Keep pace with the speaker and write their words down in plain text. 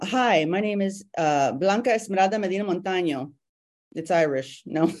Hi, my name is Blanca Esmeralda Medina Montaño. It's Irish.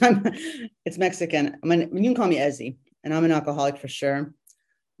 No, it's Mexican. You can call me Ezzy, and I'm an alcoholic for sure.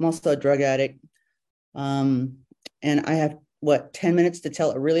 I'm also a drug addict. Um, and I have, 10 minutes to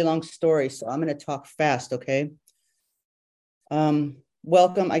tell a really long story. So I'm going to talk fast, okay?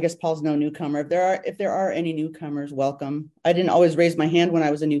 Welcome. I guess Paul's no newcomer. If there are any newcomers, welcome. I didn't always raise my hand when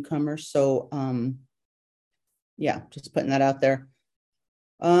I was a newcomer. So yeah, just putting that out there.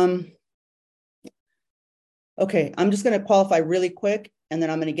 Okay, I'm just going to qualify really quick, and then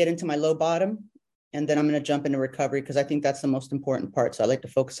I'm going to get into my low bottom, and then I'm going to jump into recovery because I think that's the most important part. So I like to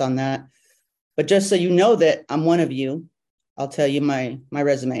focus on that. But just so you know that I'm one of you, I'll tell you my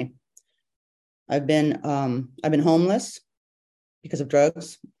resume. I've been homeless because of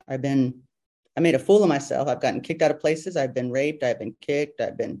drugs. I made a fool of myself. I've gotten kicked out of places. I've been raped. I've been kicked.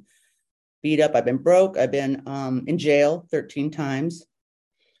 I've been beat up. I've been broke. I've been in jail 13 times.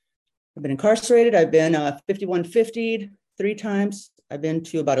 I've been incarcerated. I've been 5150'd 3 times. I've been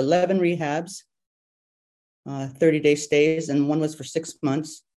to about 11 rehabs, 30-day stays, and one was for 6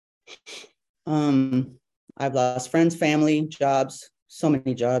 months. I've lost friends, family, jobs, so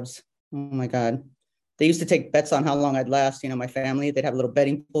many jobs. Oh my God. They used to take bets on how long I'd last. My family, they'd have a little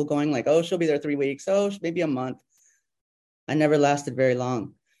betting pool going like, oh, she'll be there 3 weeks. Oh, maybe a month. I never lasted very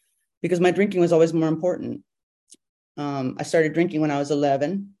long because my drinking was always more important. I started drinking when I was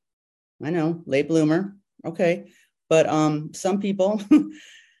 11. I know, late bloomer. Okay. But some people,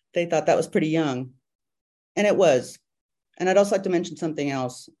 they thought that was pretty young. And it was. And I'd also like to mention something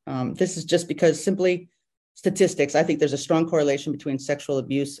else. This is just because simply statistics. I think there's a strong correlation between sexual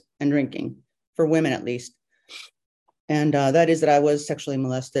abuse and drinking, for women at least. And that is that I was sexually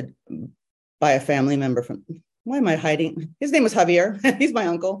molested by a family member from, why am I hiding? His name was Javier. He's my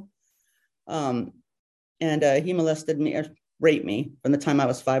uncle. And he molested me or raped me from the time I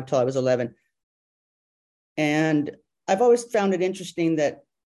was 5 till I was 11. And I've always found it interesting that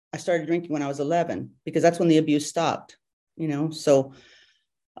I started drinking when I was 11 because that's when the abuse stopped, So,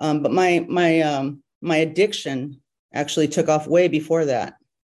 but my addiction actually took off way before that.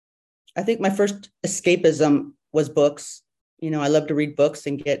 I think my first escapism was books. I love to read books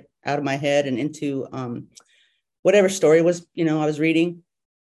and get out of my head and into whatever story was, I was reading.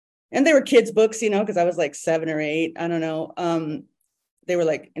 And they were kids' books, because I was like 7 or 8. I don't know. They were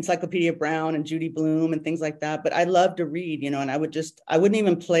like Encyclopedia Brown and Judy Blume and things like that. But I loved to read, and I wouldn't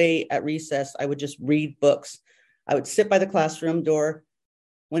even play at recess. I would just read books. I would sit by the classroom door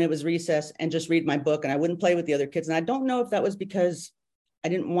when it was recess and just read my book. And I wouldn't play with the other kids. And I don't know if that was because I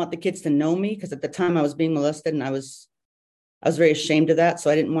didn't want the kids to know me, because at the time I was being molested and I was very ashamed of that.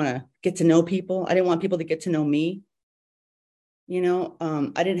 So I didn't want to get to know people. I didn't want people to get to know me.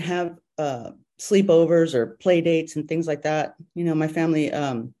 I didn't have sleepovers or play dates and things like that. My family,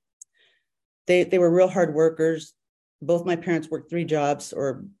 they were real hard workers. Both my parents worked 3 jobs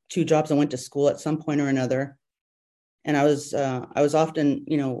or 2 jobs and went to school at some point or another. And I was often,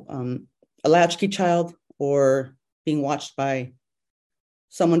 a latchkey child or being watched by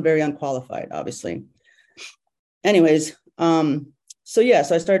someone very unqualified, obviously. Anyways, so I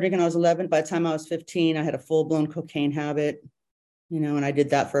started drinking when I was 11. By the time I was 15, I had a full-blown cocaine habit, and I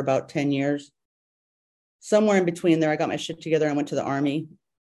did that for about 10 years. Somewhere in between there, I got my shit together and went to the Army.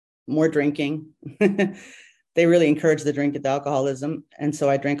 More drinking. They really encouraged the drink at the alcoholism. And so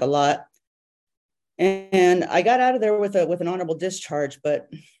I drank a lot. And I got out of there with an honorable discharge, but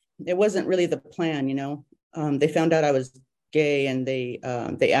it wasn't really the plan, They found out I was gay and they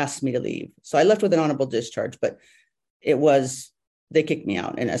asked me to leave. So I left with an honorable discharge, but they kicked me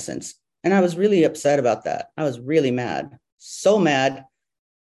out in essence. And I was really upset about that. I was really mad. So mad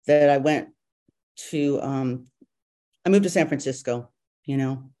that I moved to San Francisco,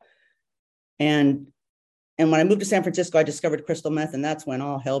 and when I moved to San Francisco, I discovered crystal meth, and that's when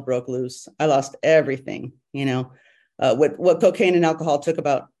all hell broke loose. I lost everything, what cocaine and alcohol took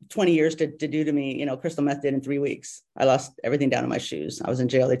about 20 years to do to me, crystal meth did in 3 weeks. I lost everything down to my shoes. I was in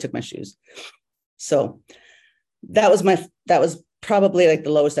jail. They took my shoes. So that was probably like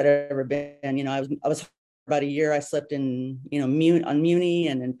the lowest I'd ever been. I was about a year. I slept in, on Muni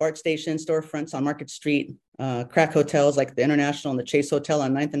and in BART station storefronts on Market Street, crack hotels like the International and the Chase Hotel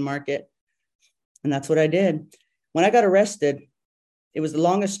on 9th and Market. And that's what I did. When I got arrested, it was the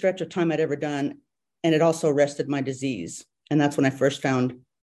longest stretch of time I'd ever done. And it also arrested my disease. And that's when I first found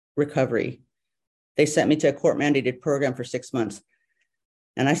recovery. They sent me to a court mandated program for 6 months.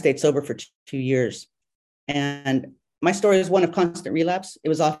 And I stayed sober for 2 years. And my story is one of constant relapse. It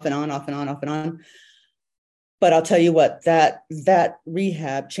was off and on, off and on, off and on. But I'll tell you what, that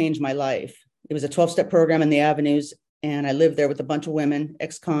rehab changed my life. It was a 12-step program in the Avenues. and I lived there with a bunch of women,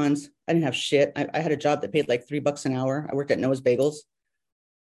 ex-cons. I didn't have shit. I had a job that paid like $3 an hour. I worked at Noah's Bagels,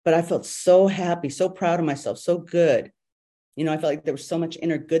 but I felt so happy, so proud of myself, so good. You know, I felt like there was so much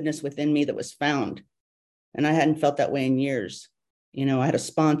inner goodness within me that was found. And I hadn't felt that way in years. You know, I had a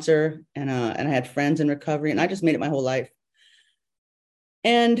sponsor and I had friends in recovery, and I just made it my whole life.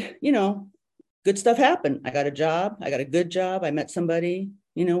 And, you know, good stuff happened. I got a job. I got a good job. I met somebody,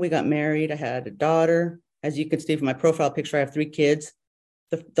 you know, we got married. I had a daughter. As you can see from my profile picture, I have 3 kids.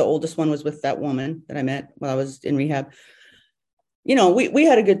 The oldest one was with that woman that I met while I was in rehab. You know, we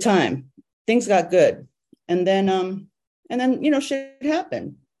had a good time. Things got good. And then, you know, shit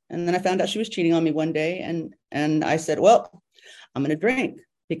happened. And then I found out she was cheating on me one day. And I said, well, I'm going to drink,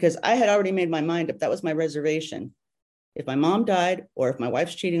 because I had already made my mind up. That was my reservation. If my mom died or if my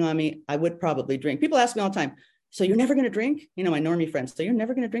wife's cheating on me, I would probably drink. People ask me all the time, so you're never going to drink? You know, my normie friends, so you're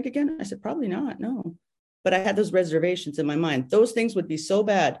never going to drink again? I said, probably not, no. But I had those reservations in my mind. Those things would be so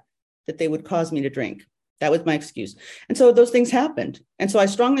bad that they would cause me to drink. That was my excuse. And so those things happened. And so I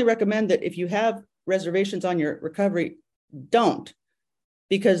strongly recommend that if you have reservations on your recovery, don't,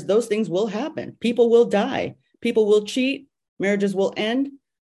 because those things will happen. People will die. People will cheat. Marriages will end.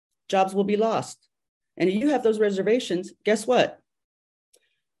 Jobs will be lost. And if you have those reservations, guess what?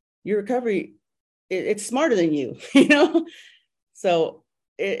 Your recovery, it's smarter than you, you know? So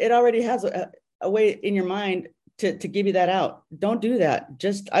it already has a way in your mind to give you that out. Don't do that.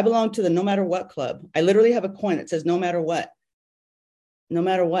 I belong to the no matter what club. I literally have a coin that says no matter what, I'm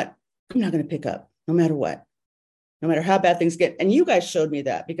not going to pick up, no matter what, no matter how bad things get. And you guys showed me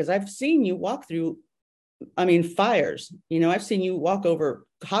that, because I've seen you walk through, fires. You know, I've seen you walk over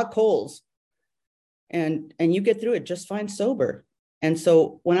hot coals, and you get through it just fine sober. And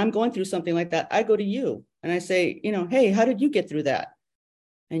so when I'm going through something like that, I go to you and I say, you know, hey, how did you get through that?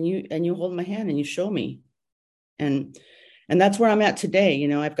 And you hold my hand and you show me. And that's where I'm at today. You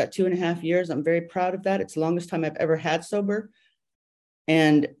know, I've got 2.5 years. I'm very proud of that. It's the longest time I've ever had sober.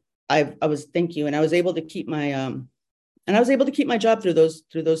 And thank you. And I was able to keep my, job through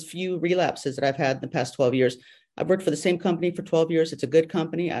those few relapses that I've had in the past 12 years. I've worked for the same company for 12 years. It's a good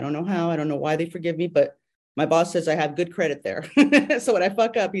company. I don't know how, I don't know why they forgive me, but my boss says I have good credit there. So when I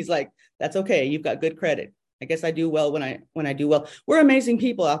fuck up, he's like, that's okay. You've got good credit. I guess I do well when I do well. We're amazing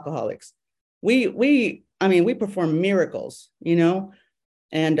people, alcoholics. We perform miracles, you know,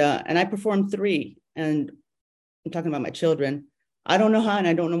 and I performed 3, and I'm talking about my children. I don't know how, and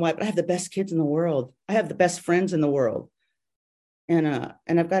I don't know why, but I have the best kids in the world. I have the best friends in the world. And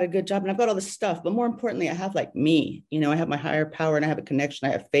I've got a good job, and I've got all this stuff, but more importantly, I have like me, you know, I have my higher power, and I have a connection.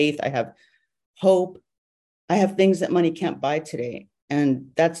 I have faith. I have hope. I have things that money can't buy today.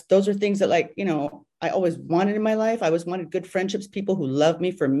 And those are things that, like, you know, I always wanted in my life. I always wanted good friendships, people who love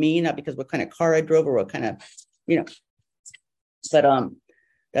me for me, not because what kind of car I drove or what kind of, you know, but,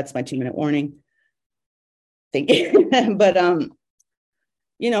 that's my 2-minute warning. Thank you. But,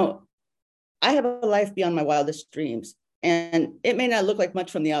 you know, I have a life beyond my wildest dreams, and it may not look like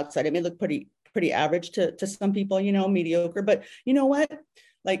much from the outside. It may look pretty average to some people, you know, mediocre, but you know what?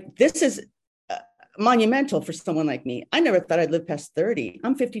 Like, this is monumental for someone like me. I never thought I'd live past 30.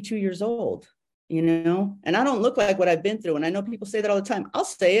 I'm 52 years old, you know, and I don't look like what I've been through. And I know people say that all the time. I'll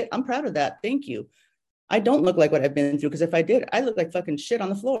say it. I'm proud of that. Thank you. I don't look like what I've been through, because if I did, I look like fucking shit on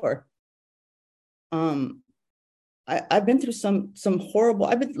the floor. I've been through some horrible,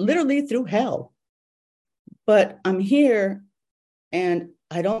 I've been literally through hell, but I'm here, and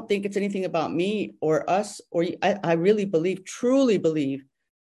I don't think it's anything about me or us, or I really believe, truly believe,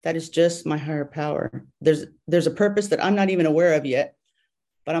 that is just my higher power. There's a purpose that I'm not even aware of yet,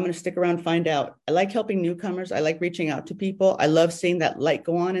 but I'm going to stick around and find out. I like helping newcomers. I like reaching out to people. I love seeing that light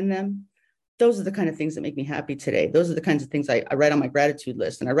go on in them. Those are the kind of things that make me happy today. Those are the kinds of things I write on my gratitude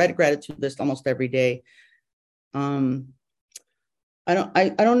list, and I write a gratitude list almost every day. I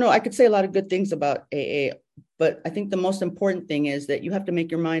don't know. I could say a lot of good things about AA, but I think the most important thing is that you have to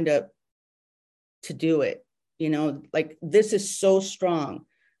make your mind up to do it. You know, like, this is so strong.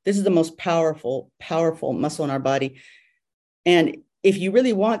 This is the most powerful muscle in our body. And if you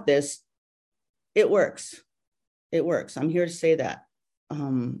really want this, it works. It works. I'm here to say that.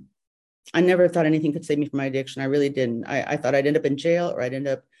 I never thought anything could save me from my addiction. I really didn't. I thought I'd end up in jail or I'd end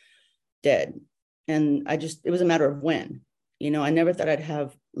up dead. And it was a matter of when. You know, I never thought I'd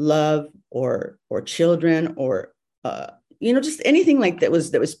have love or children or, you know, just anything like that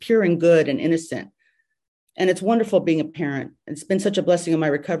was pure and good and innocent. And it's wonderful being a parent. It's been such a blessing in my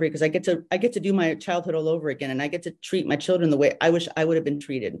recovery, because I get to do my childhood all over again. And I get to treat my children the way I wish I would have been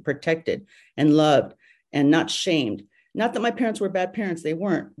treated, and protected and loved and not shamed. Not that my parents were bad parents. They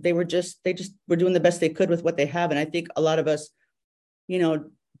weren't. They just were doing the best they could with what they have. And I think a lot of us, you know,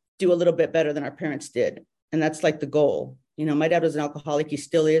 do a little bit better than our parents did. And that's like the goal. You know, my dad was an alcoholic. He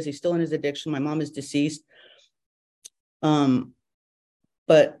still is. He's still in his addiction. My mom is deceased. Um,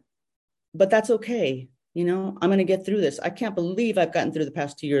 but that's okay. You know, I'm going to get through this. I can't believe I've gotten through the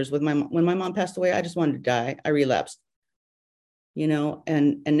past 2 years with when my mom passed away. I just wanted to die. I relapsed, you know,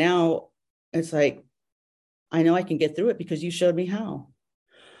 and now it's like, I know I can get through it because you showed me how.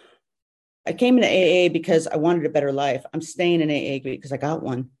 I came into AA because I wanted a better life. I'm staying in AA because I got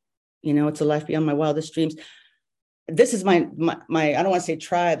one. You know, it's a life beyond my wildest dreams. This is my I don't want to say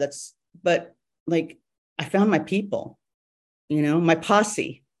tribe, but like I found my people, you know, my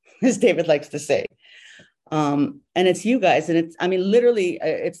posse, as David likes to say. And it's you guys. And it's, I mean, literally,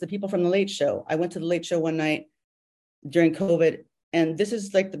 it's the people from the Late Show. I went to the Late Show one night during COVID, and this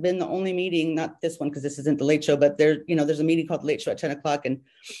is like been the only meeting, not this one, because this isn't the Late Show, but there's a meeting called the Late Show at 10 o'clock, and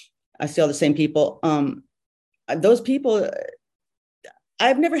I see all the same people. Those people,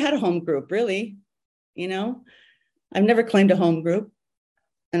 I've never had a home group, really, you know, I've never claimed a home group,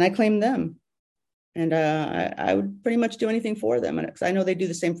 and I claim them. And I would pretty much do anything for them. And I know they do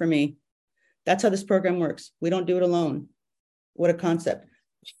the same for me. That's how this program works. We don't do it alone. What a concept.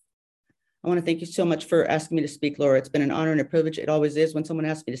 I want to thank you so much for asking me to speak, Laura. It's been an honor and a privilege. It always is when someone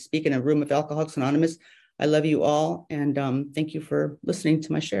asks me to speak in a room of Alcoholics Anonymous. I love you all. And thank you for listening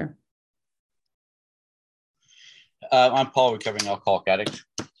to my share. I'm Paul, recovering alcoholic addict.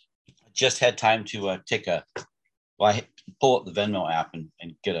 Just had time to I pull up the Venmo app and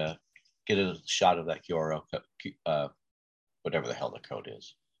get a shot of that QR, whatever the hell the code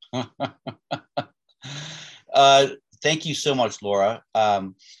is. Thank you so much, Laura,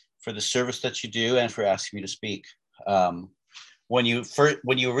 for the service that you do and for asking me to speak. When you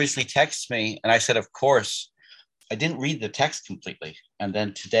originally texted me, and I said, of course, I didn't read the text completely. And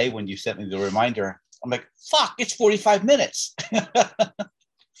then today, when you sent me the reminder, I'm like, fuck, it's 45 minutes.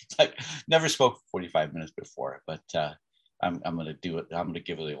 It's like, never spoke for 45 minutes before, but I'm going to do it. I'm going to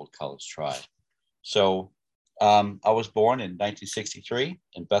give it the old college try. So I was born in 1963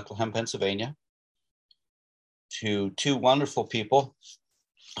 in Bethlehem, Pennsylvania, to two wonderful people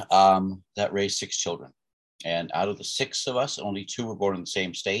that raised 6 children. And out of the 6 of us, only 2 were born in the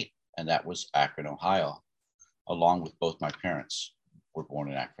same state, and that was Akron, Ohio, along with both my parents were born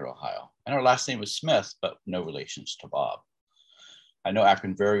in Akron, Ohio. And our last name was Smith, but no relations to Bob. I know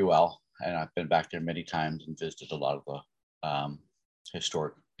Akron very well, and I've been back there many times and visited a lot of the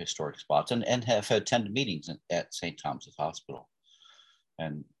historic spots, and have attended meetings at St. Thomas's Hospital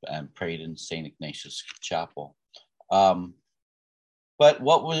and prayed in St. Ignatius Chapel. But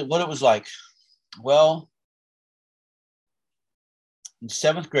what it was like? Well, in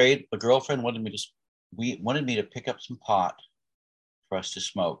 7th grade, a girlfriend wanted me to pick up some pot for us to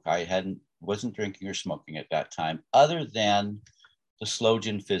smoke. I wasn't drinking or smoking at that time, other than the sloe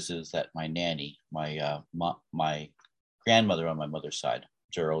gin fizzes that my nanny, my grandmother on my mother's side,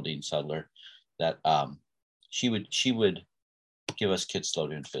 Geraldine Sudler, that she would give us kids sloe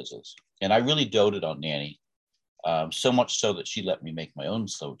gin fizzes, and I really doted on Nanny, so much so that she let me make my own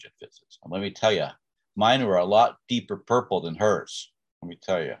sloe gin fizzes. And let me tell you, mine were a lot deeper purple than hers. Let me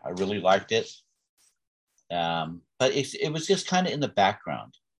tell you, I really liked it, but it was just kind of in the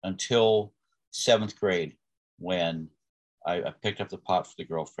background until 7th grade, when I picked up the pot for the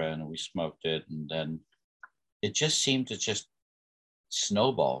girlfriend and we smoked it, and then it just seemed to just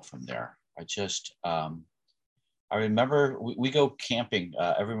snowball from there. I remember we go camping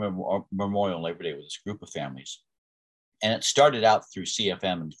every Memorial and Labor Day with this group of families. And it started out through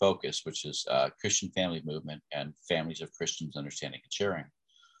CFM and Focus, which is Christian Family Movement and Families of Christians Understanding and Sharing.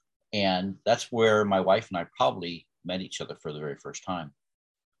 And that's where my wife and I probably met each other for the very first time.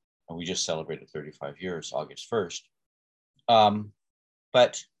 And we just celebrated 35 years, August 1st.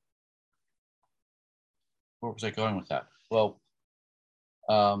 But where was I going with that? Well,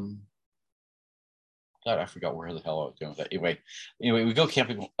 God, I forgot where the hell I was going with that. Anyway, we go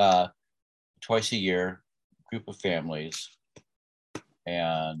camping twice a year, group of families,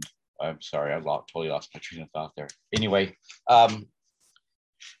 and I'm sorry, I totally lost my train of thought there. Anyway, 7th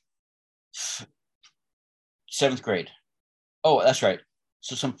grade. Oh, that's right.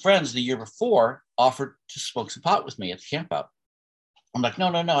 So some friends the year before offered to smoke some pot with me at the camp out. I'm like, no,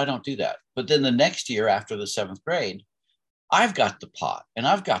 I don't do that. But then the next year after the 7th grade, I've got the pot and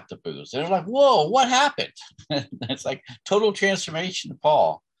I've got the booze. And they're like, whoa, what happened? It's like total transformation to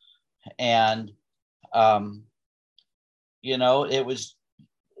Paul. And,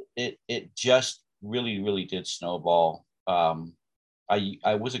 it just really, really did snowball. I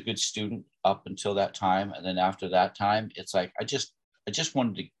was a good student up until that time. And then after that time, it's like, I just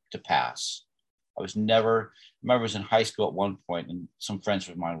wanted to pass. I remember I was in high school at one point and some friends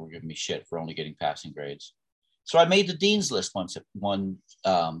of mine were giving me shit for only getting passing grades. So I made the dean's list one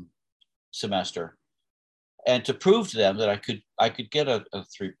semester. And to prove to them that I could get a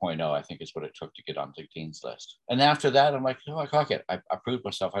 3.0, I think is what it took to get on the dean's list. And after that, I'm like, oh, okay, I proved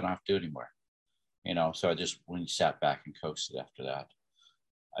myself. I don't have to do it anymore. So I just sat back and coasted after that.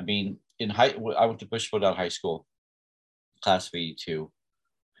 I mean, I went to Bushville High School, class of 82,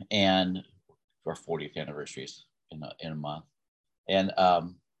 and our 40th anniversaries in a month. And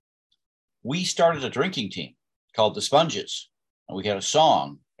we started a drinking team called the Sponges. And we had a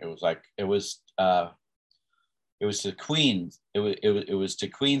song. It was the Queen. It was the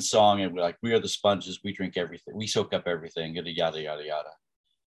Queen song. And we're like, we are the Sponges. We drink everything. We soak up everything. Yada, yada, yada, yada.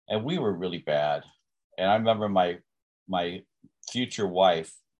 And we were really bad. And I remember my future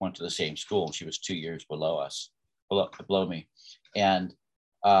wife went to the same school. She was 2 years below me. And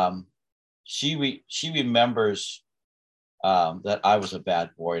she remembers that I was a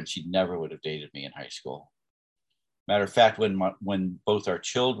bad boy and she never would have dated me in high school. Matter of fact, when both our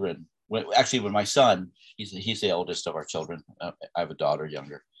children, when my son, he's the oldest of our children. I have a daughter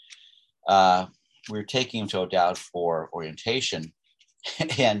younger. We were taking him to O'Dowd for orientation,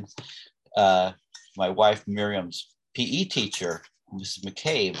 and my wife Miriam's PE teacher, Mrs.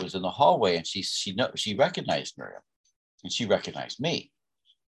 McCabe, was in the hallway, and she recognized Miriam, and she recognized me,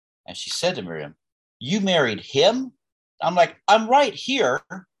 and she said to Miriam, "You married him?" I'm like, "I'm right here,"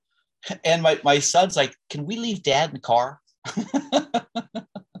 and my son's like, "Can we leave Dad in the car?"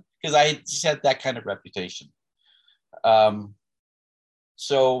 Because I just had that kind of reputation.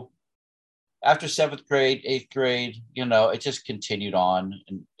 So after 7th grade, 8th grade, it just continued on.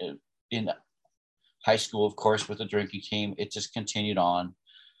 And in high school, of course, with the drinking team, it just continued on.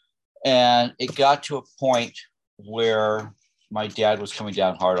 And it got to a point where my dad was coming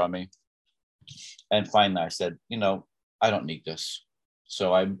down hard on me. And finally I said, I don't need this.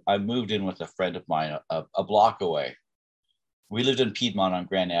 So I moved in with a friend of mine a block away. We lived in Piedmont on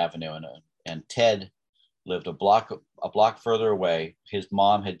Grand Avenue, and Ted lived a block further away. His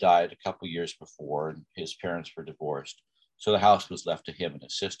mom had died a couple years before, and his parents were divorced. So the house was left to him and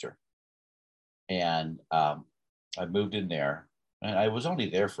his sister. And I moved in there, and I was only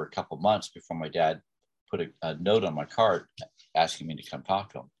there for a couple months before my dad put a note on my card asking me to come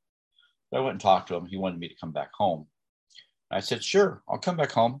talk to him. So I went and talked to him. He wanted me to come back home. I said, sure, I'll come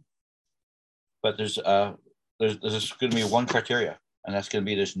back home. But there's going to be one criteria, and that's going to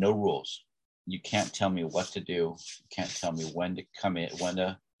be there's no rules. You can't tell me what to do. You can't tell me when to come in, when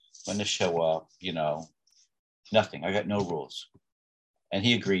to show up, nothing. I got no rules. And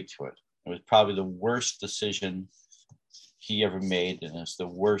he agreed to it. It was probably the worst decision he ever made, and it's the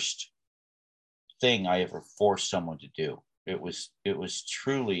worst thing I ever forced someone to do. It was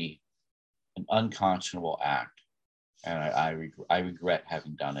truly an unconscionable act, and I regret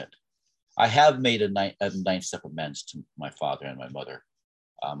having done it. I have made a ninth step amends to my father and my mother.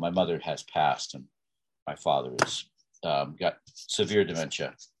 My mother has passed, and my father is got severe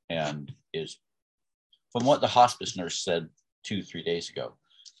dementia and is, from what the hospice nurse said 2-3 days ago,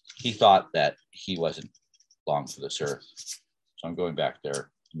 he thought that he wasn't long for this earth. So I'm going back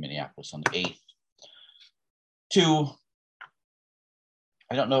there to Minneapolis on the 8th to,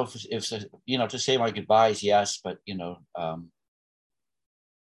 I don't know if to say my goodbyes, yes, but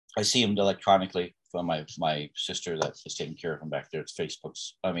I see him electronically from my sister that is taking care of him back there. It's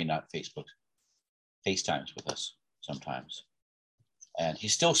not Facebook, FaceTimes with us sometimes. And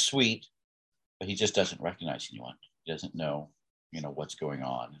he's still sweet, but he just doesn't recognize anyone. He doesn't know, what's going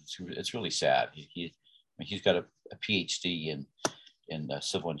on. It's really sad. He's got a PhD in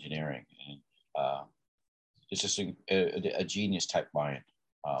civil engineering, and it's just a genius type mind.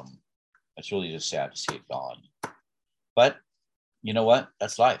 It's really just sad to see it gone. But you know what?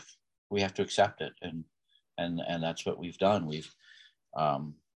 That's life. We have to accept it, and that's what we've done.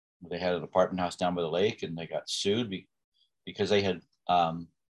 They had an apartment house down by the lake, and they got sued because they had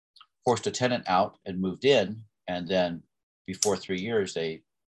forced a tenant out and moved in, and then before 3 years they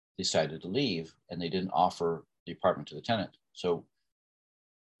decided to leave, and they didn't offer the apartment to the tenant. So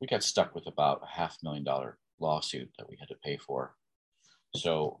we got stuck with about a $500,000 lawsuit that we had to pay for.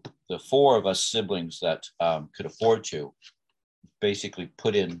 So the 4 of us siblings that could afford to basically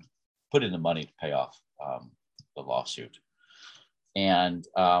put in the money to pay off the lawsuit. And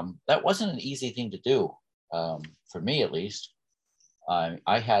that wasn't an easy thing to do, for me at least.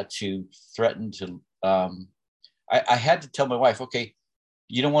 I had to threaten to, I had to tell my wife, okay,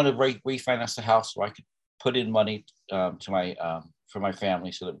 you don't want to refinance the house so I could put in money to my for my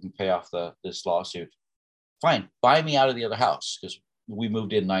family so that we can pay off this lawsuit. Fine, buy me out of the other house, because we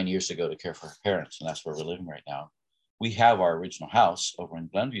moved in 9 years ago to care for her parents, and that's where we're living right now. We have our original house over in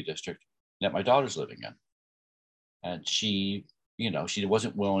Glenview District that my daughter's living in, and she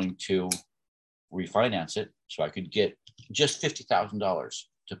wasn't willing to refinance it, so I could get just $50,000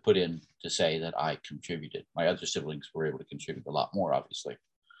 to put in to say that I contributed. My other siblings were able to contribute a lot more, obviously,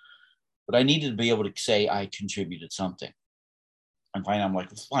 but I needed to be able to say I contributed something. And finally, I'm like,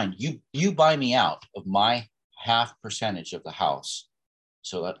 fine, you buy me out of my half percentage of the house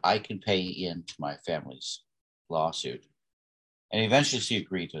so that I can pay into my family's lawsuit. And eventually she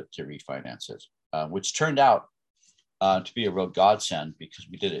agreed to refinance it, which turned out to be a real godsend, because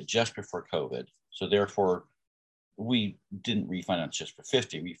we did it just before COVID. So therefore, we didn't refinance just for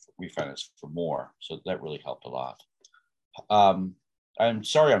 50, we refinanced for more. So that really helped a lot. I'm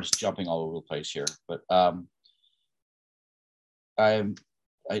sorry, I'm just jumping all over the place here, but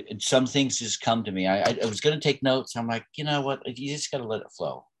some things just come to me. I was going to take notes. I'm like, you know what? You just got to let it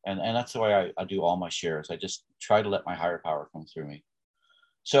flow. And that's the way I do all my shares. I just try to let my higher power come through me.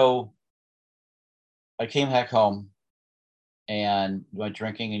 So I came back home, and my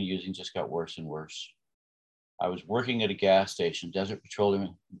drinking and using just got worse and worse. I was working at a gas station, Desert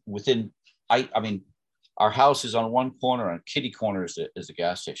Petroleum. Our house is on one corner, and kitty corner is a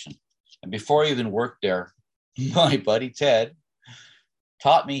gas station. And before I even worked there, my buddy Ted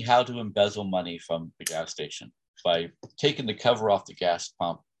taught me how to embezzle money from the gas station by taking the cover off the gas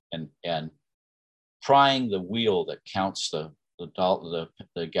pump and prying the wheel that counts the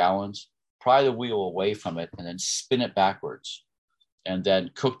gallons, pry the wheel away from it, and then spin it backwards, and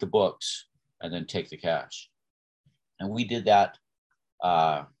then cook the books, and then take the cash. And we did that.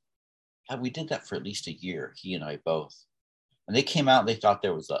 We did that for at least a year, he and I both. And they came out and they thought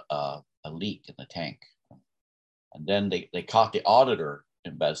there was a leak in the tank. And then they caught the auditor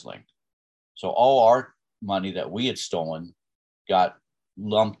embezzling. So all our money that we had stolen got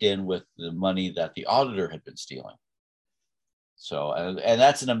lumped in with the money that the auditor had been stealing. So, and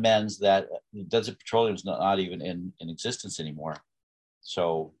that's an amends that Desert Petroleum is not even in existence anymore.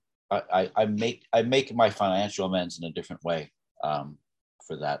 So I make my financial amends in a different way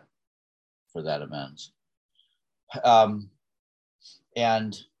for that amends.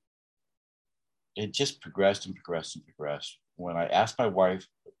 And it just progressed and progressed and progressed. When my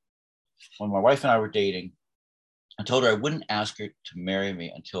wife and I were dating, I told her I wouldn't ask her to marry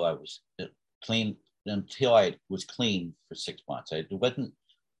me until I was clean for 6 months.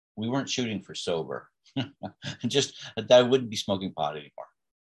 We weren't shooting for sober. Just that I wouldn't be smoking pot anymore.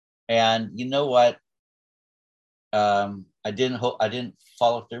 And you know what? I didn't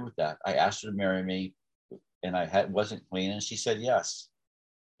follow through with that. I asked her to marry me, and wasn't clean, and she said yes.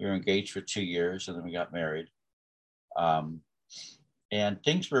 We were engaged for 2 years, and then we got married. And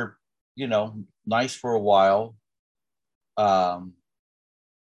things were, nice for a while.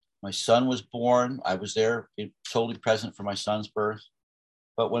 My son was born. I was there, totally present for my son's birth.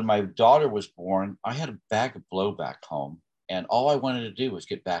 But when my daughter was born, I had a bag of blow back home, and all I wanted to do was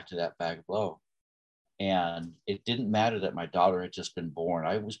get back to that bag of blow. And it didn't matter that my daughter had just been born.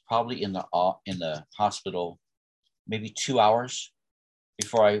 I was probably in the hospital maybe 2 hours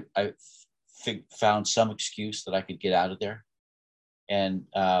before I found some excuse that I could get out of there. And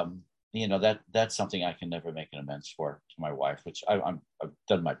that's something I can never make an amends for to my wife, which I've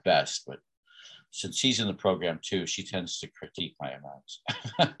done my best. But since she's in the program too, she tends to critique my amends.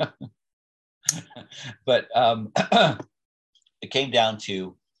 But it came down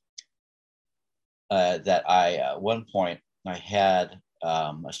to that at one point I had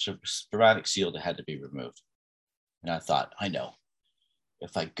a spermatic seal that had to be removed. And I thought, I know,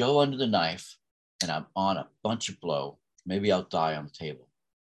 if I go under the knife and I'm on a bunch of blow, maybe I'll die on the table.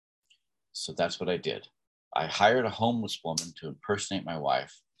 So that's what I did. I hired a homeless woman to impersonate my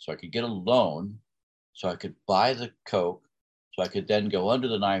wife so I could get a loan, so I could buy the coke, so I could then go under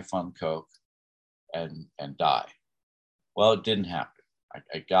the knife on coke and die. Well, it didn't happen.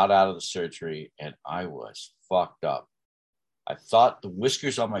 I got out of the surgery and I was fucked up. I thought the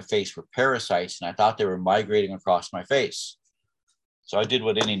whiskers on my face were parasites, and I thought they were migrating across my face. So I did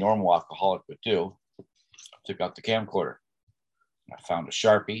what any normal alcoholic would do. I took out the camcorder. I found a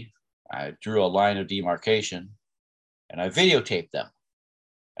Sharpie. I drew a line of demarcation, and I videotaped them.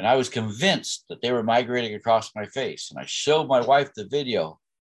 And I was convinced that they were migrating across my face. And I showed my wife the video,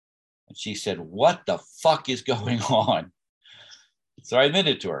 and she said, "What the fuck is going on?" So I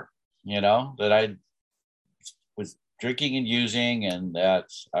admitted to her, that I was drinking and using, and that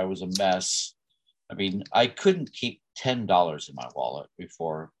I was a mess. I mean, I couldn't keep $10 in my wallet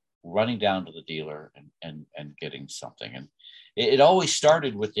before running down to the dealer and getting something. And it always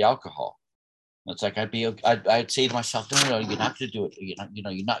started with the alcohol. It's like I'd say to myself, no, you're not going to do it. You're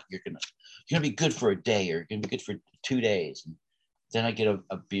going to be good for a day, or you're going to be good for 2 days. And then I get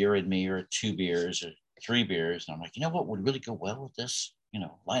a beer in me, or 2 beers, or 3 beers. And I'm like, you know what would really go well with this?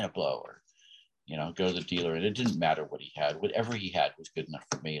 Line of blow, or, go to the dealer. And it didn't matter what he had. Whatever he had was good enough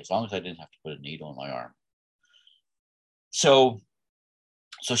for me, as long as I didn't have to put a needle in my arm. So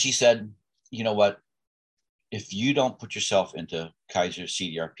she said, you know what? If you don't put yourself into Kaiser's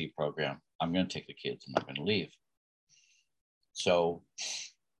CDRP program, I'm going to take the kids and I'm going to leave. So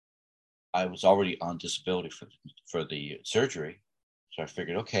I was already on disability for the surgery. So I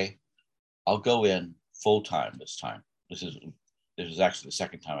figured, okay, I'll go in full time this time. This is actually the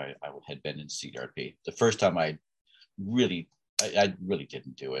second time I had been in CDRP. The first time I really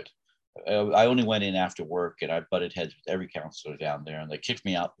didn't do it. I only went in after work, and I butted heads with every counselor down there, and they kicked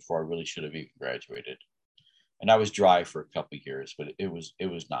me out before I really should have even graduated. And I was dry for a couple of years, but it was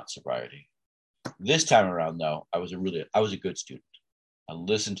not sobriety. This time around, though, I was a good student. I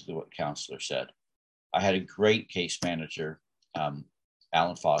listened to what counselor said. I had a great case manager,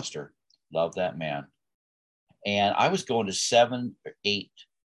 Alan Foster. Loved that man. And I was going to 7 or 8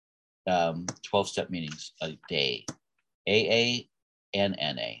 12-step meetings a day, AA and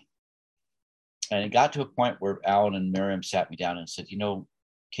NA. And it got to a point where Alan and Miriam sat me down and said,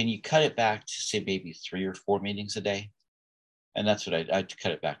 can you cut it back to, say, maybe 3 or 4 meetings a day? And that's what I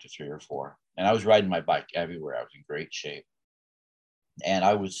cut it back to 3 or 4. And I was riding my bike everywhere. I was in great shape. And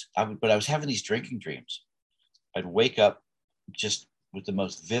I was having these drinking dreams. I'd wake up just with the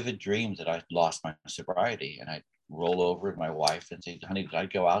most vivid dreams that I'd lost my sobriety. And I'd roll over to my wife and say, honey, did I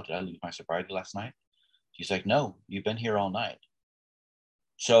go out? Did I lose my sobriety last night? She's like, no, you've been here all night.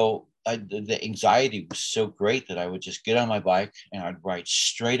 So the anxiety was so great that I would just get on my bike and I'd ride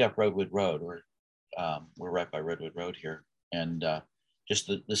straight up Redwood Road. We're right by Redwood Road here. And just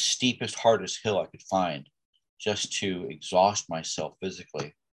the steepest, hardest hill I could find, just to exhaust myself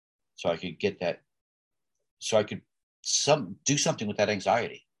physically, so I could get that, so I could do something with that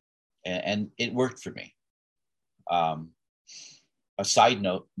anxiety. And it worked for me. A side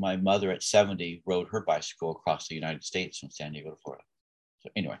note, my mother at 70 rode her bicycle across the United States from San Diego to Florida. So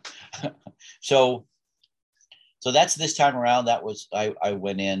anyway, so that's this time around. That was, I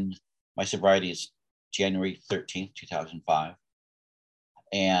went in, my sobriety is January 13th, 2005.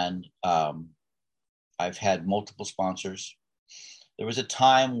 And I've had multiple sponsors. There was a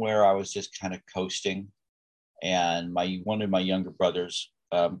time where I was just kind of coasting, and one of my younger brothers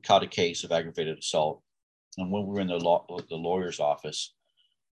caught a case of aggravated assault. And when we were in the lawyer's office,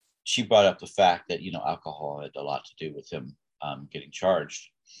 she brought up the fact that, alcohol had a lot to do with him getting charged.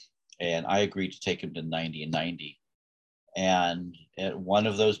 And I agreed to take him to 90 and 90. And at one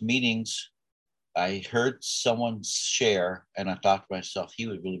of those meetings, I heard someone share, and I thought to myself, he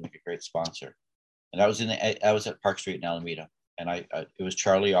would really make a great sponsor. And I was at Park Street in Alameda, and it was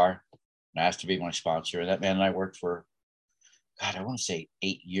Charlie R. and I asked to be my sponsor. And that man and I worked for, God, I want to say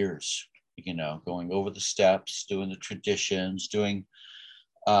 8 years, going over the steps, doing the traditions, doing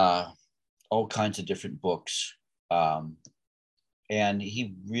all kinds of different books. And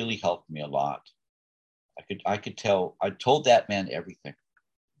he really helped me a lot. I could tell, I told that man everything.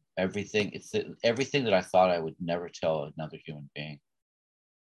 It's everything that I thought I would never tell another human being.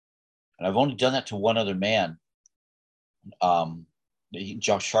 And I've only done that to one other man.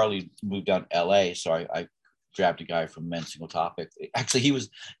 Charlie moved down to LA, so I grabbed a guy from Men's Single Topic. Actually,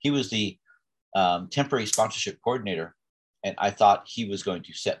 he was the temporary sponsorship coordinator, and I thought he was going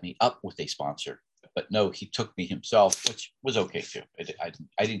to set me up with a sponsor, but no, he took me himself, which was okay too.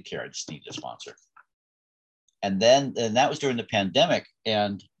 I didn't care. I just needed a sponsor. And that was during the pandemic.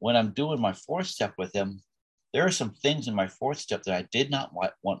 And when I'm doing my 4th step with him, there are some things in my 4th step that I did not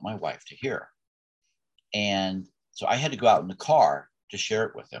want my wife to hear. And so I had to go out in the car to share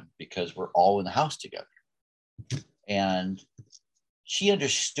it with him, because we're all in the house together. And she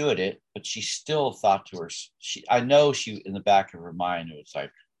understood it, but she still thought to her, I know she, in the back of her mind, it was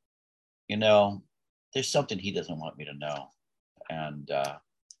like, there's something he doesn't want me to know. And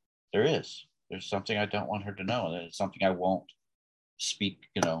there's something I don't want her to know. There's something I won't speak,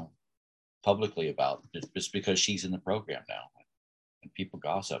 publicly about, just because she's in the program now and people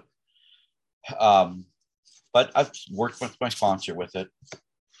gossip. But I've worked with my sponsor with it.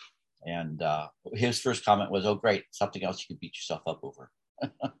 And his first comment was, oh, great, something else you can beat yourself up over.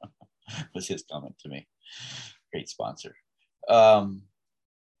 Was his comment to me. Great sponsor.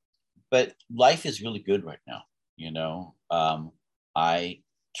 But life is really good right now. I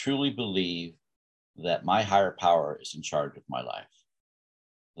truly believe that my higher power is in charge of my life,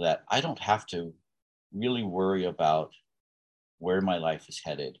 that I don't have to really worry about where my life is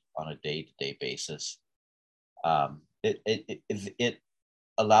headed on a day-to-day basis. It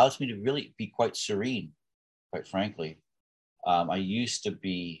allows me to really be quite serene, quite frankly. I used to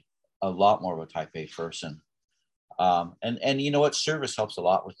be a lot more of a type A person. And you know what? Service helps a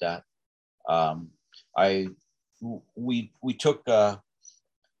lot with that. I we took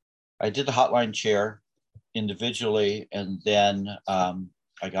I did the hotline chair individually, and then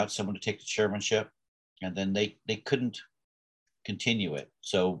I got someone to take the chairmanship, and then they couldn't continue it.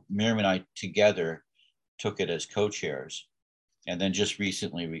 So Miriam and I together took it as co-chairs, and then just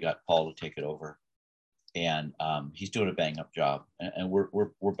recently we got Paul to take it over, and he's doing a bang up job, and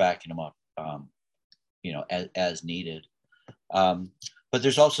we're backing him up, as needed. But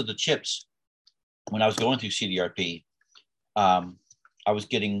there's also the chips. When I was going through CDRP, I was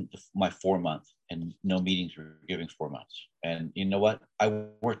getting my 4 month, and no meetings were giving 4 months. And you know what? I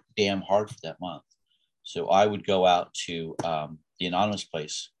worked damn hard for that month. So I would go out to the Anonymous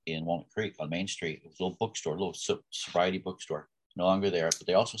place in Walnut Creek on Main Street. It was a little bookstore, a little sobriety bookstore, no longer there, but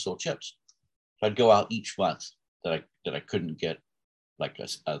they also sold chips. So I'd go out each month that I couldn't get like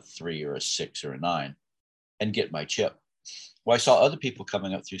a 3 or a 6 or a 9 and get my chip. Well, I saw other people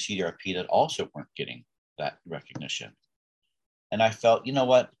coming up through CDRP that also weren't getting that recognition. And I felt, you know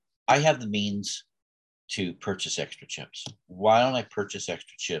what? I have the means to purchase extra chips. Why don't I purchase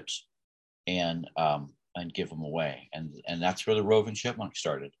extra chips and give them away? And that's where the roving chipmunk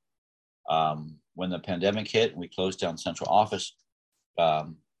started. When the pandemic hit and we closed down central office,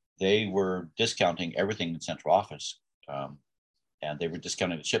 they were discounting everything in central office, and they were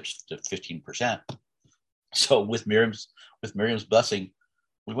discounting the chips to 15%. So with Miriam's blessing,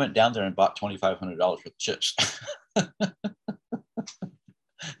 we went down there and bought $2,500 worth of chips.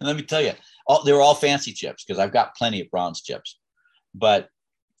 And let me tell you, they were all fancy chips, because I've got plenty of bronze chips. But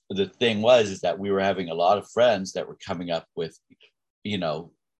the thing is that we were having a lot of friends that were coming up with,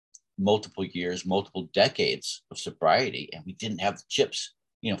 multiple years, multiple decades of sobriety, and we didn't have the chips,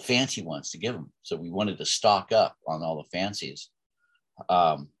 fancy ones to give them. So we wanted to stock up on all the fancies.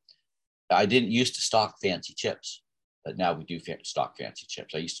 I didn't used to stock fancy chips, but now we do stock fancy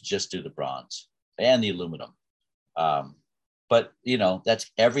chips. I used to just do the bronze and the aluminum. But, that's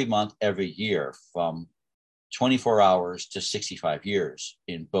every month, every year, from 24 hours to 65 years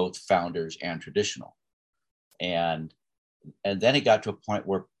in both founders and traditional. And then it got to a point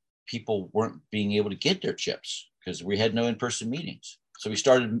where people weren't being able to get their chips because we had no in-person meetings. So we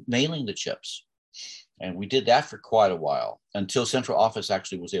started mailing the chips. And we did that for quite a while, until central office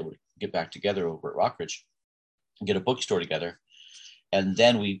actually was able to get back together over at Rockridge and get a bookstore together. And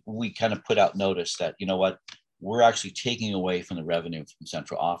then we kind of put out notice that, you know what, we're actually taking away from the revenue from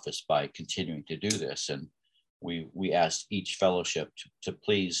central office by continuing to do this. And we asked each fellowship to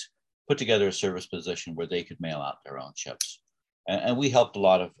please put together a service position where they could mail out their own chips. And we helped a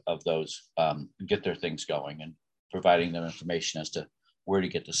lot of those get their things going, and providing them information as to where to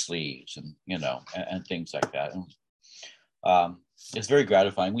get the sleeves and, and things like that. And, it's very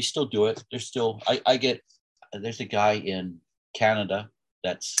gratifying. We still do it. There's still, there's a guy in Canada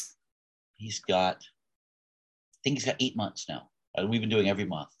he's got 8 months now. We've been doing every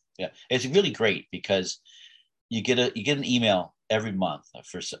month. Yeah. It's really great because you get an email every month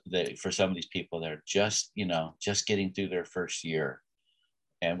for some of these people that are just getting through their first year.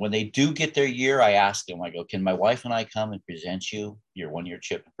 And when they do get their year, I ask them, I go, can my wife and I come and present you your 1-year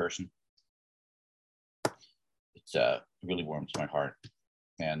chip in person? It's really warms my heart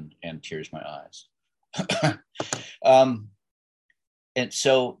and tears my eyes. And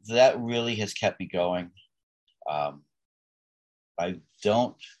so that really has kept me going. I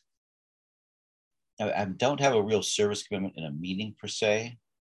don't have a real service commitment in a meeting per se.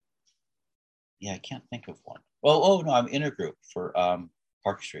 Yeah, I can't think of one. Oh no, I'm intergroup for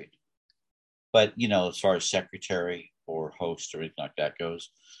Park Street. But, as far as secretary or host or anything like that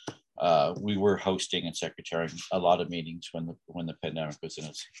goes, we were hosting and secretarying a lot of meetings when the pandemic was in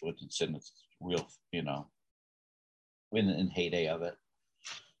its real, in heyday of it.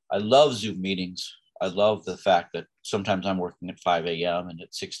 I love Zoom meetings. I love the fact that sometimes I'm working at 5 a.m. and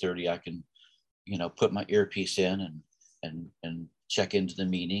at 6:30 I can, put my earpiece in and check into the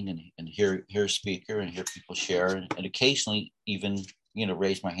meeting and hear a speaker and hear people share, and occasionally even,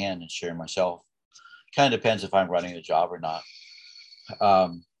 raise my hand and share myself. Kind of depends if I'm running the job or not.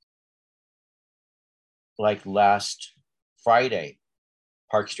 Like last Friday,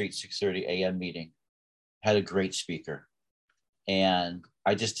 Park Street 6:30 a.m. meeting, had a great speaker. And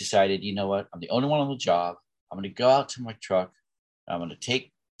I just decided, you know what, I'm the only one on the job. I'm going to go out to my truck. I'm going to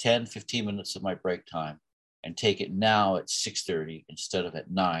take 10, 15 minutes of my break time. and take it now at 6:30 instead of at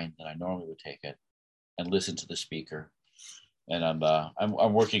 9 that I normally would take it, and listen to the speaker. And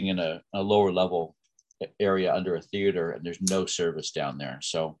I'm working in a lower level area under a theater, and there's no service down there.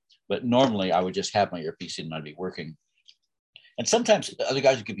 So, but normally I would just have my earpiece in and I'd be working. And sometimes other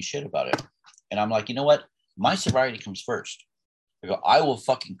guys would give me shit about it. And I'm like, you know what? My sobriety comes first. I go, I will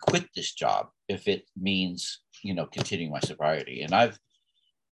fucking quit this job if it means, you know, continuing my sobriety. And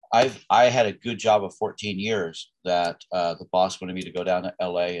I had a good job of 14 years that the boss wanted me to go down to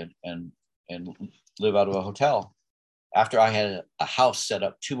LA and live out of a hotel. After I had a house set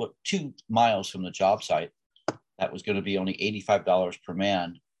up 2 miles from the job site, that was going to be only $85 per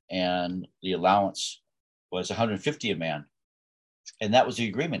man, and the allowance was $150 a man. And that was the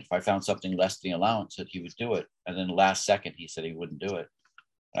agreement. If I found something less than the allowance, that he would do it. And then the last second, he said he wouldn't do it.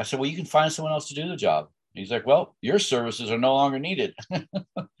 And I said, well, you can find someone else to do the job. And he's like, well, your services are no longer needed.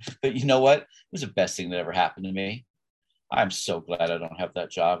 But you know what? It was the best thing that ever happened to me. I'm so glad I don't have that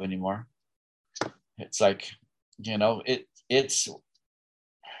job anymore. It's like, you know, it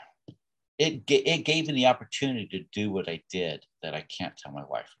gave me the opportunity to do what I did that I can't tell my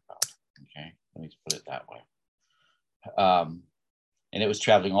wife about. Okay, let me put it that way. And it was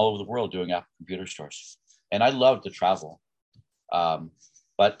traveling all over the world doing Apple computer stores, and I love to travel.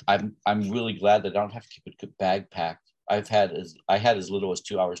 But I'm really glad that I don't have to keep a bag packed. I had as little as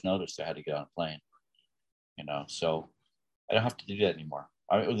 2 hours notice I had to get on a plane, you know, so I don't have to do that anymore.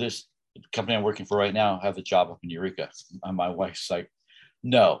 This company I'm working for right now, I have a job up in Eureka. And my wife's like,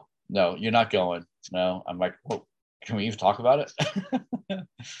 no, you're not going. No. I'm like, well, can we even talk about it?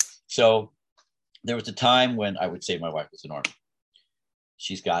 So there was a time when I would say my wife was an orphan.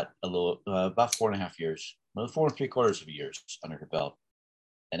 She's got a little, about 4.5 years, 4.75 years under her belt.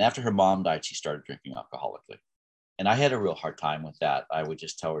 And after her mom died, she started drinking alcoholically. And I had a real hard time with that. I would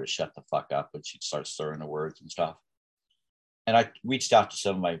just tell her to shut the fuck up when she'd start slurring the words and stuff. And I reached out to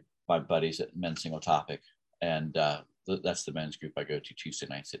some of my buddies at Men's Single Topic. And that's the men's group I go to Tuesday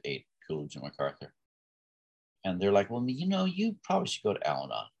nights at 8, Coolidge and MacArthur. And they're like, well, you know, you probably should go to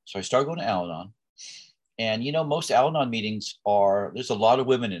Al-Anon. So I started going to Al-Anon. And, you know, most Al-Anon meetings there's a lot of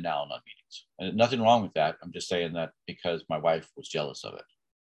women in Al-Anon meetings. And nothing wrong with that. I'm just saying that because my wife was jealous of it.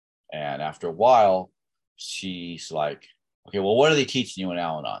 And after a while, she's like, okay, well, what are they teaching you in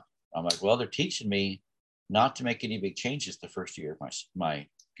Al-Anon? I'm like, well, they're teaching me not to make any big changes the first year of my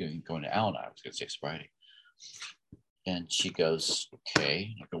going to Al-Anon. I was going to say sobriety. And she goes,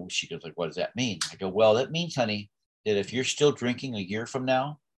 okay. She goes, like, what does that mean? I go, well, that means, honey, that if you're still drinking a year from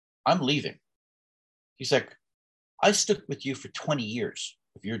now, I'm leaving. He's like, I stuck with you for 20 years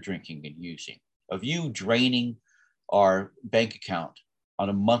of your drinking and using, of you draining our bank account on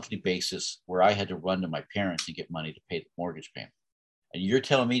a monthly basis where I had to run to my parents and get money to pay the mortgage payment. And you're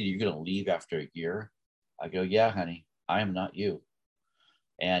telling me that you're going to leave after a year? I go, yeah, honey, I am not you.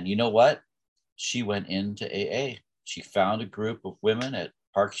 And you know what? She went into AA. She found a group of women at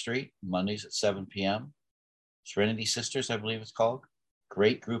Park Street, Mondays at 7 p.m. Serenity Sisters, I believe it's called.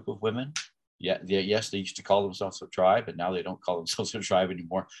 Great group of women. Yeah, yes, they used to call themselves a tribe, and now they don't call themselves a tribe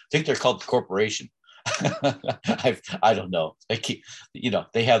anymore. I think they're called the corporation. I don't know. They keep, you know,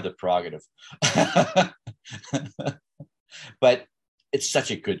 they have the prerogative. But it's such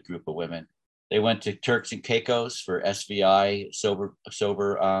a good group of women. They went to Turks and Caicos for SVI sober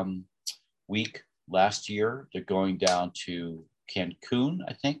week last year. They're going down to Cancun,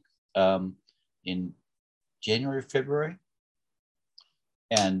 I think, in January, February.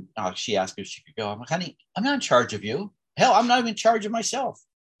 And she asked me if she could go. I'm like, honey, I'm not in charge of you. Hell, I'm not even in charge of myself.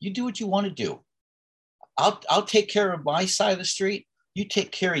 You do what you want to do. I'll take care of my side of the street. You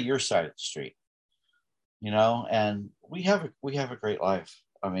take care of your side of the street. You know, and we have a great life.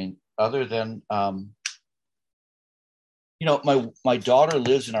 I mean, other than you know, my daughter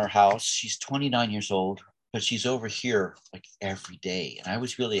lives in our house. She's 29 years old, but she's over here like every day. And I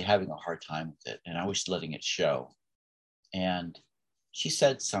was really having a hard time with it, and I was letting it show. And she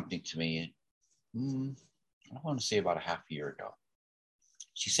said something to me, I want to say about a half a year ago.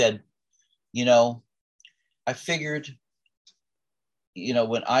 She said, you know, I figured, you know,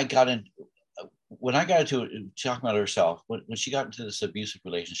 when I got into talking about herself, when she got into this abusive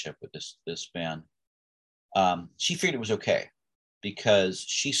relationship with this man, she figured it was okay because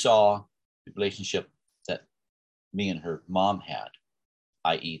she saw the relationship that me and her mom had,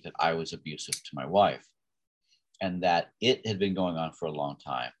 i.e. that I was abusive to my wife, and that it had been going on for a long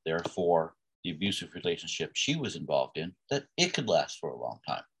time. Therefore, the abusive relationship she was involved in, that it could last for a long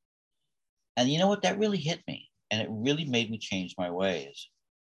time. And you know what? That really hit me, and it really made me change my ways.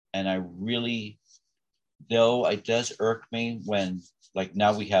 And I really though it does irk me when, like,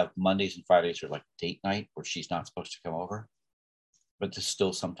 now we have Mondays and Fridays are like date night where she's not supposed to come over, but there's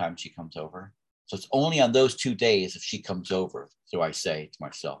still sometimes she comes over. So it's only on those 2 days if she comes over. So I say to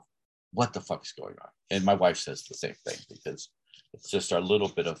myself, what the fuck is going on? And my wife says the same thing, because it's just our little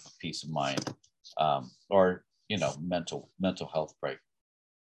bit of peace of mind, or, you know, mental health break.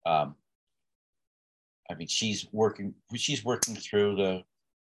 I mean, she's working through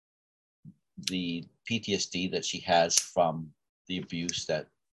the PTSD that she has from the abuse that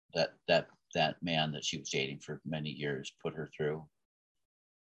man that she was dating for many years put her through,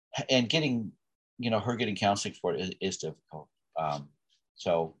 and getting, you know, her getting counseling for it is difficult.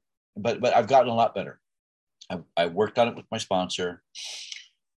 So, but I've gotten a lot better. I worked on it with my sponsor,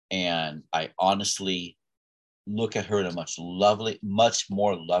 and I honestly look at her in a much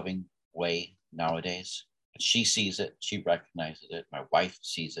more loving way nowadays. She sees it, she recognizes it. My wife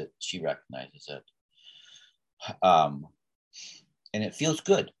sees it, she recognizes it. And it feels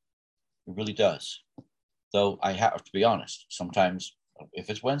good. It really does. Though I have to be honest, sometimes if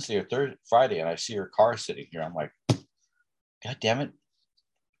it's Wednesday or Friday and I see her car sitting here, I'm like, God damn it,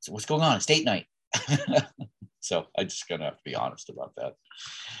 what's going on? It's date night. So I just gonna have to be honest about that.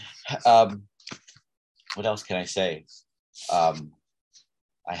 What else can I say?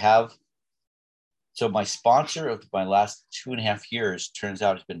 So my sponsor of my last 2.5 years turns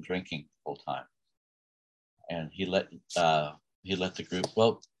out has been drinking the whole time, and he let the group.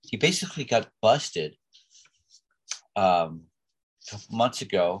 Well, he basically got busted a couple months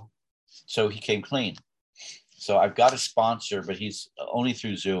ago, so he came clean. So I've got a sponsor, but he's only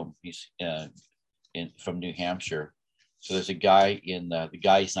through Zoom. He's from New Hampshire. So there's a guy in the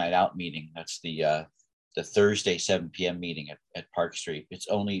Guys Night Out meeting. That's the Thursday 7 p.m. meeting at Park Street. It's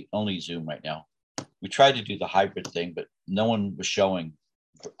only Zoom right now. We tried to do the hybrid thing, but no one was showing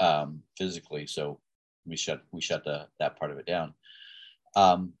physically, so we shut that part of it down.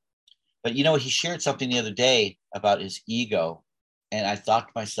 But you know, he shared something the other day about his ego, and I thought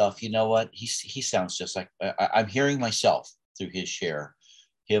to myself, you know what? He sounds just like I'm hearing myself through his share.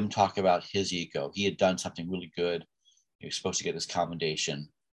 Him talk about his ego. He had done something really good. He was supposed to get this commendation,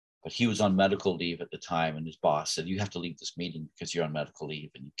 but he was on medical leave at the time, and his boss said, "You have to leave this meeting because you're on medical leave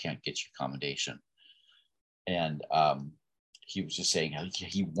and you can't get your commendation." And he was just saying how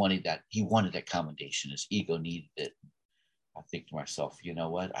he wanted that commendation. His ego needed it. I think to myself, you know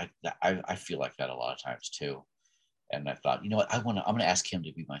what? I feel like that a lot of times too. And I thought, you know what? I'm gonna ask him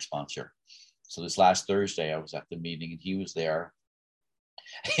to be my sponsor. So this last Thursday, I was at the meeting and he was there,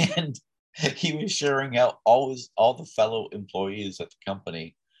 and he was sharing how all the fellow employees at the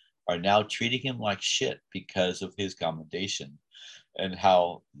company are now treating him like shit because of his commendation, and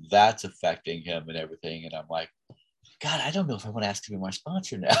how that's affecting him and everything. And I'm like, God, I don't know if I want to ask to be my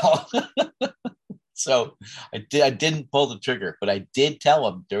sponsor now. So I didn't pull the trigger, but I did tell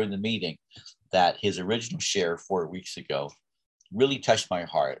him during the meeting that his original share 4 weeks ago really touched my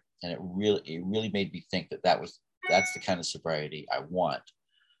heart, and it really made me think that's the kind of sobriety I want.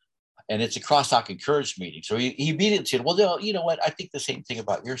 And it's a crosstalk encouraged meeting. So he immediately said, well, you know what? I think the same thing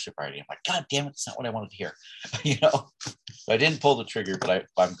about your sobriety. I'm like, God damn it, it's not what I wanted to hear. You know, so I didn't pull the trigger, but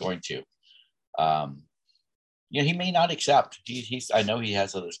I'm going to. You know, he may not accept. I know he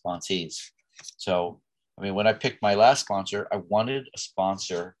has other sponsees. So, I mean, when I picked my last sponsor, I wanted a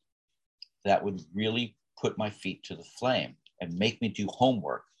sponsor that would really put my feet to the flame and make me do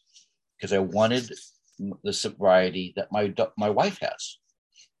homework, because I wanted the sobriety that my wife has.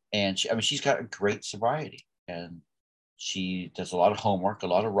 And she's got a great sobriety, and she does a lot of homework, a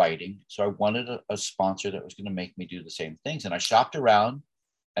lot of writing. So I wanted a sponsor that was going to make me do the same things. And I shopped around,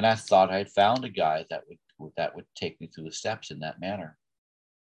 and I thought I had found a guy that would take me through the steps in that manner.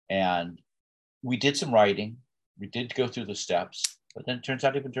 And we did some writing. We did go through the steps, but then it turns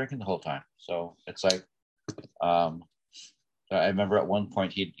out he'd been drinking the whole time. So it's like, I remember at one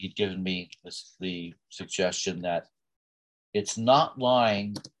point he'd given me the suggestion that it's not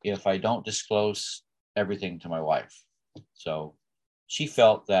lying if I don't disclose everything to my wife. So she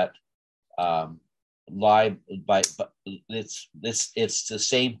felt that lie by, but it's the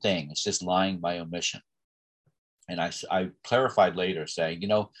same thing. It's just lying by omission. And I clarified later, saying, you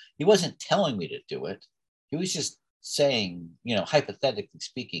know, he wasn't telling me to do it. He was just saying, you know, hypothetically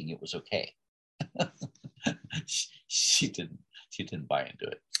speaking, it was okay. She didn't buy into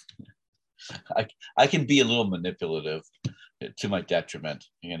it. I can be a little manipulative to my detriment,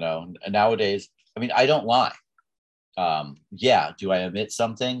 you know. Nowadays, I mean, I don't lie. Yeah, do I admit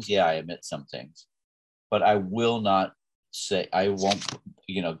some things? Yeah, I admit some things, but I will not say, I won't,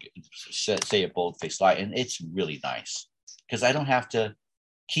 you know, say a bold-faced lie. And it's really nice because I don't have to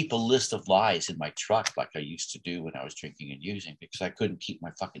keep a list of lies in my truck like I used to do when I was drinking and using, because I couldn't keep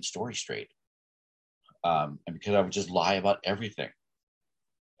my fucking story straight. And because I would just lie about everything.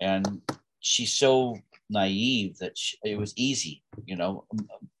 And she's so naive that it was easy.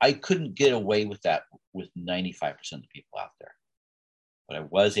 I couldn't get away with that with 95% of the people out there, but I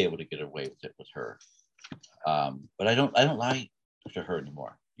was able to get away with it with her. But I don't lie to her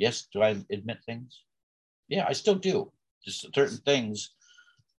anymore. Yes, do I admit things? Yeah, I still do. Just certain things,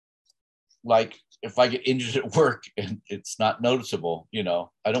 like if I get injured at work and it's not noticeable,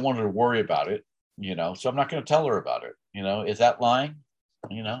 I don't want her to worry about it, so I'm not going to tell her about it. Is that lying?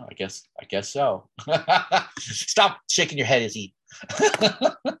 I guess so. Stop shaking your head, Izzy.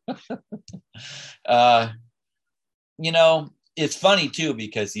 It's funny too,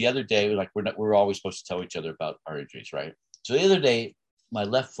 because the other day, like we're always supposed to tell each other about our injuries, right? So the other day, my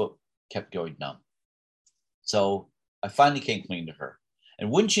left foot kept going numb. So I finally came clean to her. And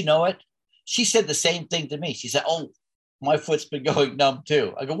wouldn't you know it, she said the same thing to me. She said, "Oh, my foot's been going numb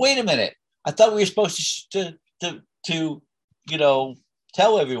too." I go, "Wait a minute. I thought we were supposed to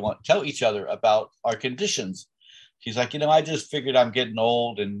tell each other about our conditions." She's like, "I just figured I'm getting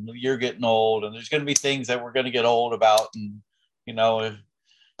old and you're getting old, and there's going to be things that we're going to get old about. And,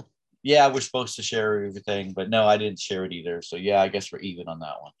 yeah, we're supposed to share everything, but no, I didn't share it either. So yeah, I guess we're even on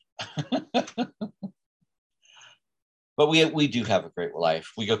that one." But we do have a great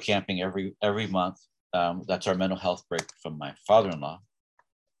life. We go camping every month. That's our mental health break from my father-in-law.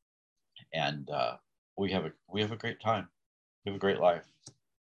 And we have a great time. We have a great life.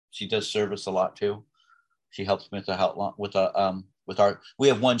 She does service a lot too. She helps me with the hotline we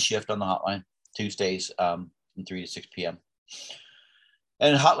have one shift on the hotline Tuesdays from 3 to 6 p.m.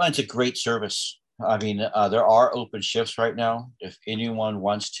 And hotline's a great service. I mean, there are open shifts right now. If anyone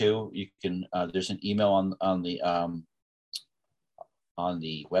wants to, you can. There's an email on the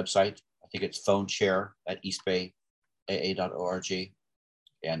website. I think it's phonechair@eastbayaa.org,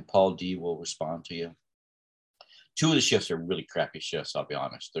 and Paul D will respond to you. 2 of the shifts are really crappy shifts, I'll be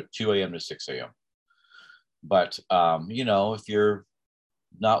honest. They're 2 a.m. to 6 a.m. But, if you're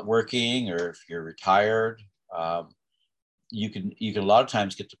not working or if you're retired, you can a lot of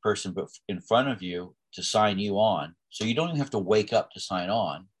times get the person in front of you to sign you on. So you don't even have to wake up to sign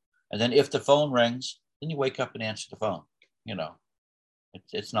on. And then if the phone rings, then you wake up and answer the phone.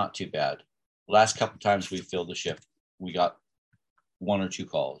 It's not too bad. The last couple of times we filled the shift, we got 1 or 2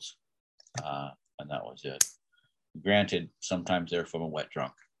 calls, and that was it. Granted, sometimes they're from a wet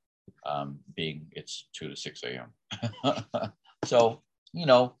drunk, being it's 2 to 6 a.m. So,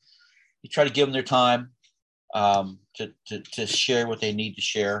 you try to give them their time to share what they need to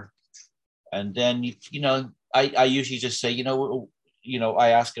share. And then, I usually just say, I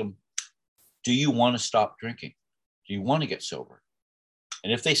ask them, do you want to stop drinking? Do you want to get sober?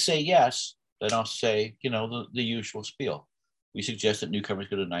 And if they say yes, then I'll say, the usual spiel. We suggest that newcomers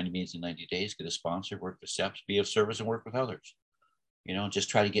go to 90 meetings in 90 days, get a sponsor, work the steps, be of service, and work with others. Just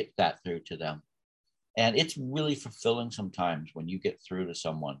try to get that through to them. And it's really fulfilling sometimes when you get through to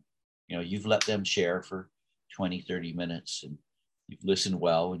someone. You've let them share for 20, 30 minutes, and you've listened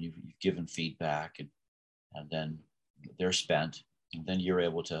well, and you've given feedback, and then they're spent, and then you're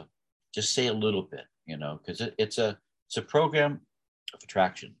able to just say a little bit, because it's a program of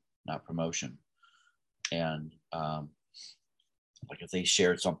attraction, not promotion. And like if they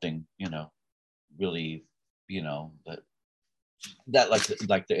shared something, really, that like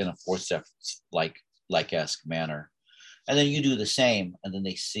they're in a forceps like-esque manner, and then you do the same, and then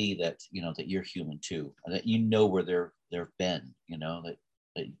they see that that you're human too, and that where they've been, that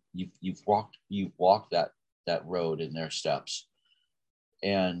you've walked that road in their steps,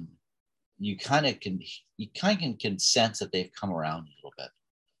 and you kind of can sense that they've come around a little bit,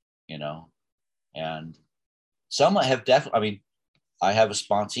 and some have definitely. I mean, I have a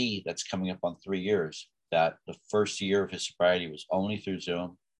sponsee that's coming up on 3 years that the first year of his sobriety was only through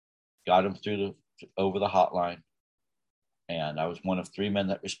Zoom, got him over the hotline. And I was one of 3 men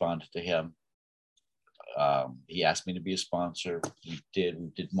that responded to him. He asked me to be a sponsor. We did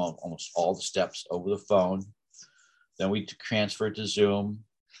almost all the steps over the phone. Then we transferred to Zoom.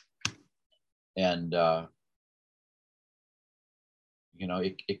 And,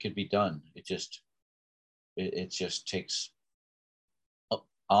 it could be done. It just takes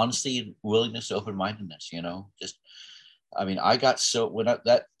honesty, willingness, open-mindedness, I got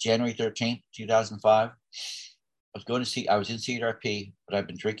that January 13th, 2005, I was in CRP, but I've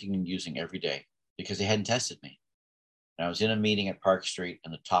been drinking and using every day because they hadn't tested me. And I was in a meeting at Park Street,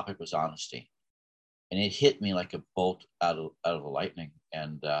 and the topic was honesty. And it hit me like a bolt out of the lightning.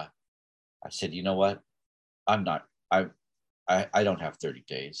 And I said, you know what? I I don't have 30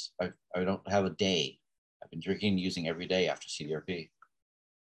 days. I don't have a day. I've been drinking and using every day after CDRP.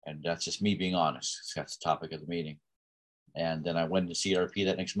 And that's just me being honest. That's the topic of the meeting. And then I went to CDRP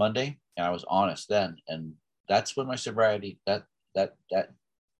that next Monday, and I was honest then. And that's when my sobriety, that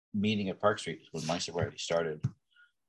meeting at Park Street is when my sobriety started.